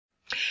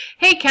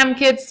Hey Chem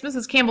Kids,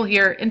 Mrs. Campbell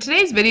here. In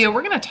today's video,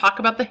 we're going to talk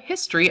about the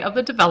history of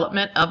the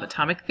development of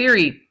atomic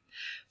theory.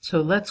 So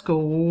let's go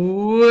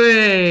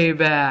way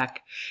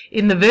back.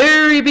 In the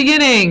very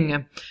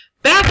beginning,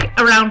 back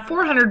around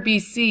 400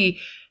 BC,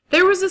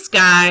 there was this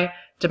guy,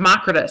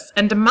 Democritus.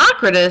 And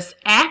Democritus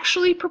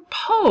actually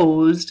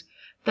proposed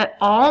that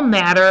all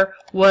matter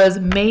was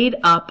made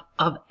up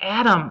of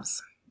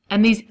atoms.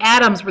 And these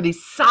atoms were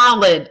these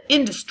solid,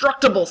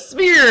 indestructible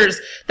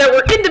spheres that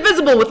were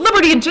indivisible with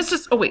liberty and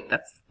justice. Oh wait,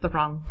 that's the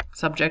wrong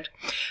subject.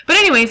 But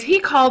anyways, he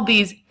called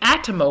these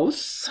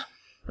atomos,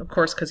 of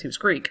course because he was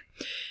Greek.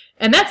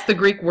 And that's the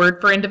Greek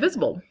word for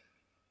indivisible.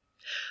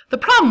 The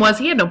problem was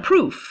he had no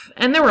proof.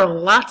 And there were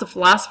lots of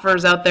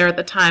philosophers out there at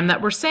the time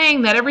that were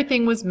saying that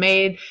everything was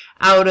made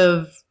out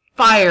of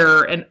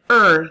fire and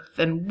earth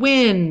and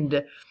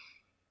wind.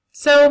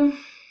 So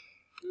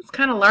it's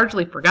kind of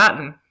largely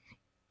forgotten.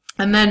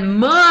 And then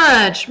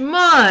much,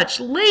 much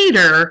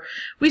later,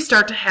 we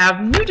start to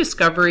have new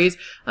discoveries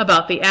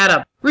about the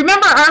atom.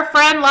 Remember our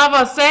friend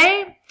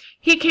Lavoisier?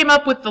 He came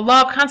up with the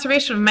law of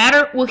conservation of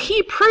matter. Well,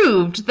 he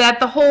proved that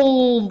the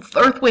whole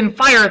earth, wind,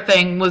 fire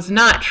thing was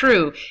not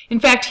true. In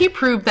fact, he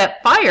proved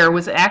that fire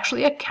was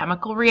actually a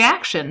chemical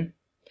reaction.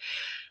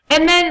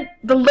 And then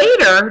the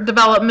later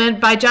development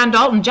by John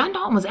Dalton. John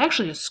Dalton was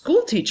actually a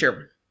school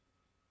teacher.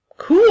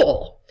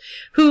 Cool.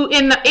 Who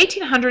in the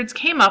 1800s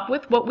came up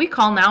with what we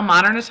call now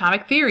modern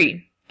atomic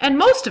theory. And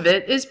most of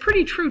it is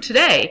pretty true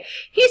today.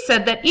 He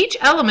said that each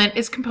element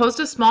is composed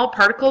of small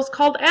particles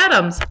called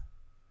atoms.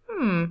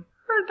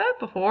 Heard that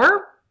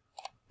before.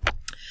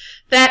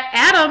 That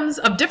atoms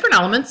of different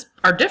elements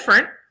are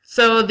different.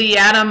 So the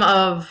atom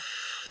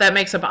that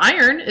makes up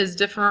iron is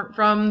different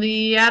from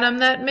the atom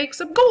that makes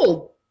up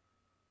gold.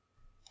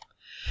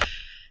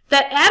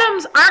 That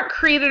atoms aren't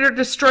created or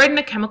destroyed in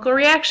a chemical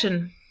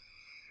reaction.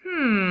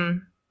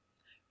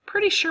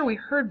 Pretty sure we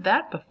heard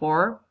that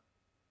before.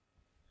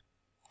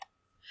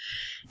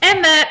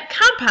 And that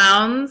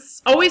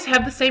compounds always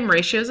have the same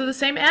ratios of the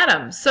same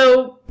atoms.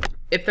 So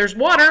if there's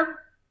water,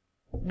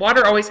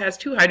 water always has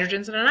 2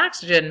 hydrogens and an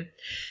oxygen.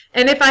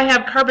 And if I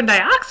have carbon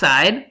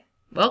dioxide,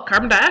 well,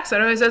 carbon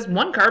dioxide always has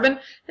 1 carbon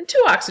and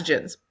 2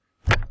 oxygens.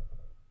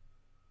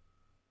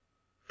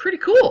 Pretty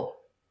cool.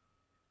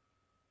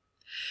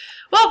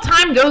 Well,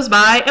 time goes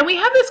by, and we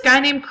have this guy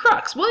named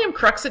Crookes, William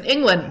Crookes in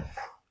England.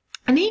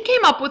 And he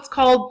came up with what's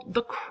called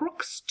the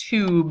Crookes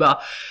tube,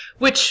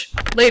 which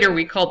later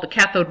we called the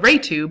cathode ray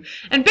tube.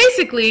 And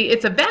basically,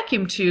 it's a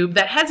vacuum tube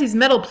that has these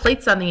metal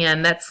plates on the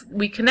end that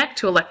we connect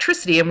to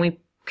electricity, and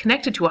we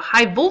connect it to a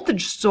high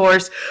voltage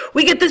source.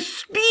 We get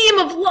this beam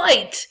of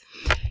light.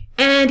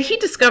 And he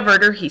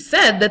discovered, or he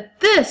said, that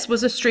this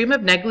was a stream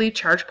of negatively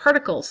charged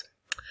particles.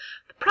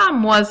 The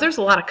problem was there's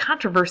a lot of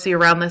controversy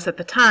around this at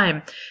the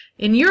time.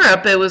 In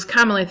Europe, it was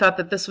commonly thought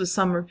that this was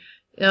some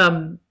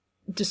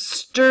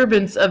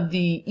disturbance of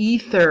the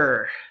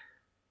ether.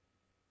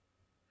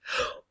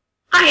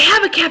 I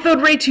have a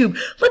cathode ray tube.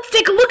 Let's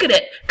take a look at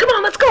it. Come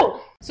on, let's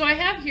go. So I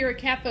have here a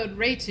cathode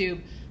ray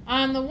tube.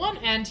 On the one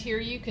end here,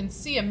 you can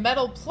see a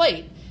metal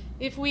plate.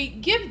 If we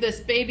give this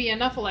baby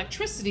enough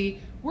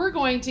electricity, we're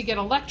going to get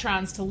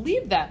electrons to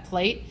leave that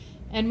plate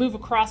and move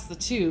across the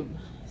tube.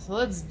 So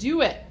let's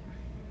do it.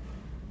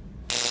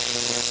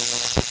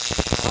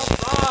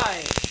 All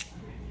right.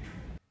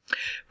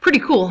 Pretty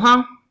cool,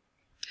 huh?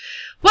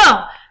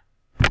 Well,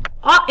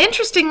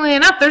 interestingly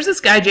enough, there's this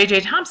guy, J.J.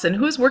 Thomson,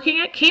 who was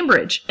working at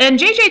Cambridge. And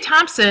J.J.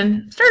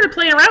 Thomson started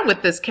playing around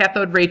with this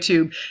cathode ray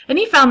tube, and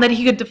he found that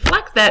he could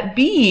deflect that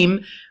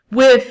beam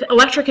with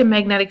electric and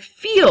magnetic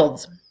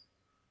fields,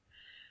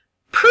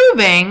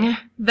 proving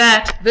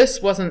that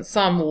this wasn't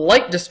some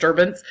light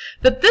disturbance,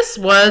 that this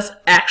was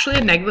actually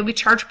a negatively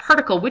charged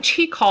particle, which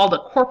he called a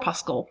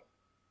corpuscle.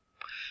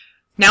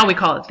 Now we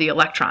call it the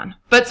electron.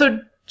 But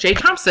so J.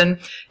 Thomson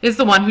is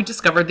the one who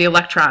discovered the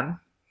electron.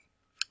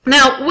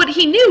 Now, what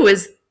he knew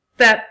is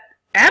that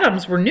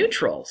atoms were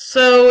neutral.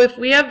 So if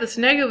we have this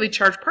negatively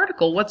charged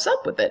particle, what's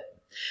up with it?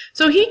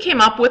 So he came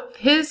up with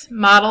his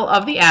model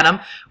of the atom,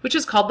 which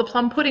is called the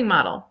plum pudding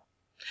model.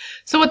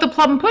 So what the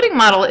plum pudding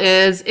model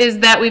is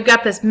that we've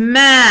got this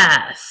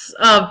mass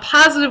of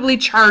positively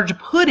charged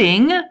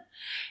pudding,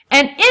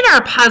 and in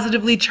our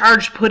positively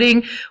charged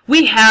pudding,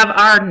 we have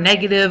our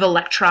negative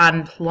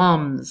electron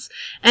plums,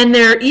 and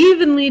they're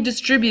evenly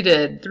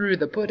distributed through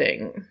the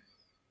pudding.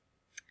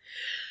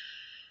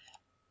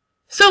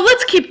 So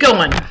let's keep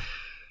going.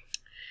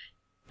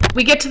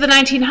 We get to the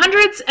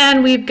 1900s,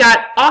 and we've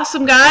got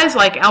awesome guys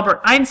like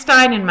Albert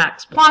Einstein and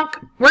Max Planck.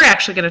 We're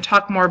actually going to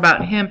talk more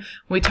about him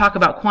when we talk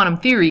about quantum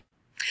theory.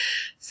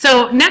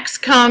 So next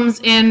comes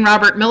in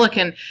Robert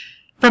Millikan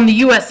from the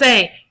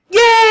USA.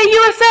 Yay,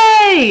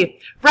 USA!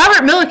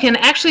 Robert Millikan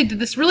actually did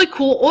this really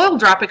cool oil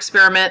drop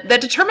experiment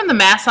that determined the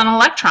mass on an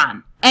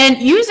electron. And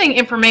using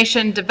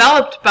information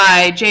developed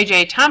by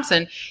J.J.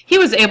 Thomson, he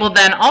was able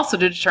then also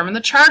to determine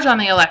the charge on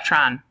the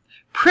electron.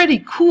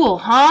 Pretty cool,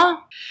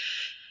 huh?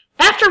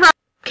 After Robert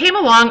came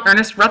along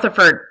Ernest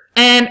Rutherford,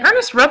 and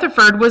Ernest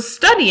Rutherford was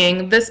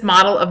studying this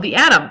model of the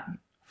atom.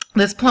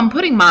 this plum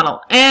pudding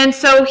model. And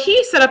so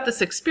he set up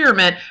this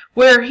experiment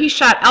where he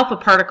shot alpha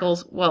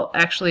particles, well,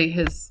 actually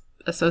his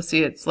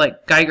associates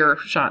like Geiger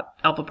shot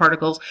alpha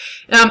particles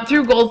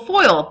through gold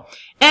foil.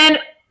 And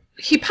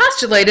he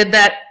postulated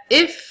that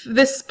if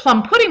this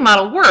plum pudding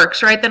model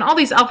works, right, then all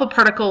these alpha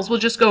particles will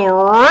just go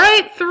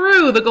right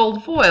through the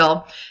gold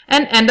foil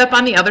and end up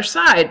on the other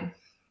side.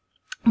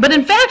 But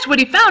in fact, what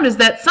he found is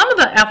that some of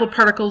the alpha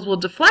particles were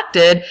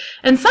deflected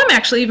and some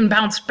actually even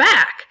bounced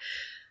back.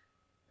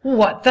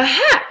 What the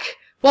heck?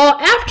 Well,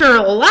 after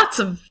lots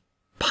of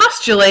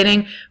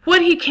postulating,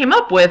 what he came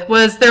up with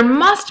was there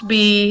must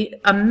be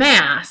a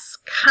mass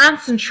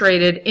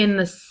concentrated in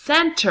the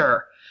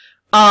center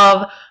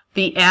of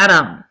the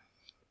atom.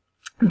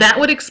 That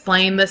would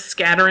explain the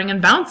scattering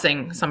and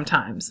bouncing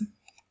sometimes.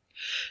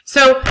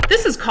 So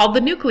this is called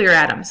the nuclear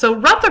atom. So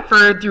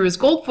Rutherford, through his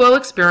gold foil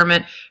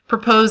experiment,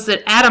 proposed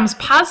that atoms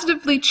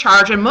positively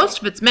charged and most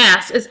of its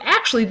mass is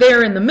actually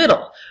there in the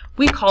middle.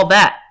 We call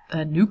that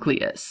the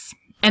nucleus.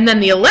 And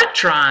then the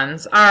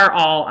electrons are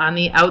all on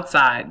the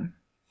outside.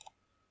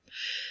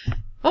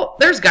 Oh,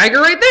 there's Geiger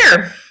right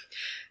there.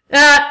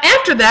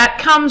 After that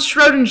comes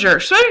Schrödinger.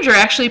 Schrödinger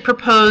actually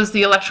proposed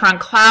the electron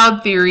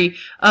cloud theory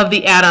of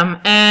the atom,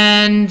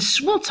 and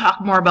we'll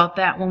talk more about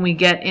that when we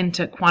get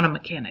into quantum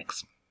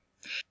mechanics.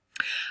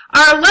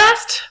 Our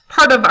last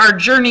part of our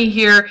journey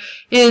here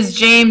is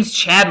James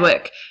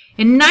Chadwick.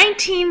 In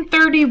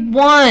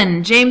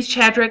 1931, James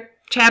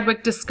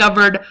Chadwick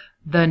discovered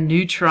the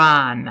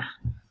neutron.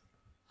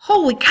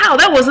 Holy cow,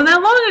 that wasn't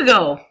that long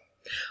ago.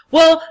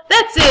 Well,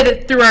 that's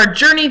it through our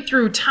journey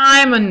through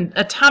time and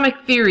atomic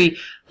theory.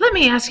 Let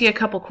me ask you a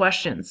couple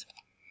questions.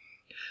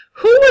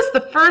 Who was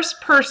the first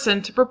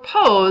person to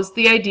propose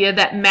the idea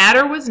that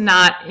matter was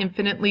not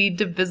infinitely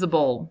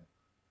divisible?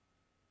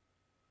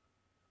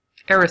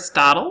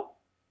 Aristotle,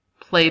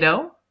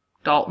 Plato,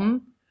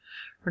 Dalton,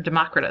 or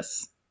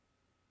Democritus?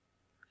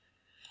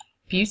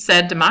 If you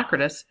said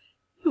Democritus,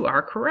 you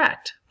are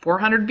correct.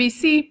 400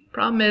 BC,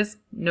 problem is,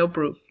 no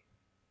proof.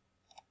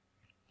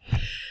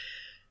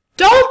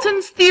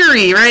 Dalton's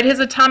theory, right, his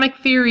atomic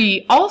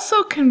theory,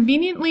 also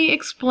conveniently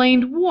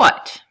explained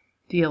what?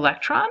 The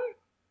electron,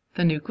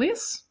 the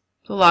nucleus,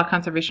 the law of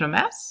conservation of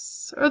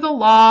mass, or the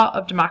law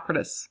of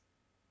Democritus?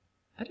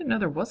 I didn't know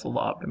there was a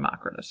law of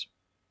Democritus.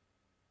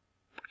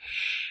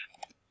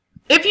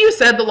 If you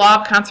said the law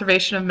of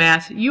conservation of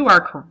mass, you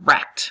are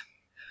correct.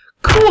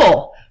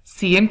 Cool.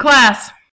 See you in class.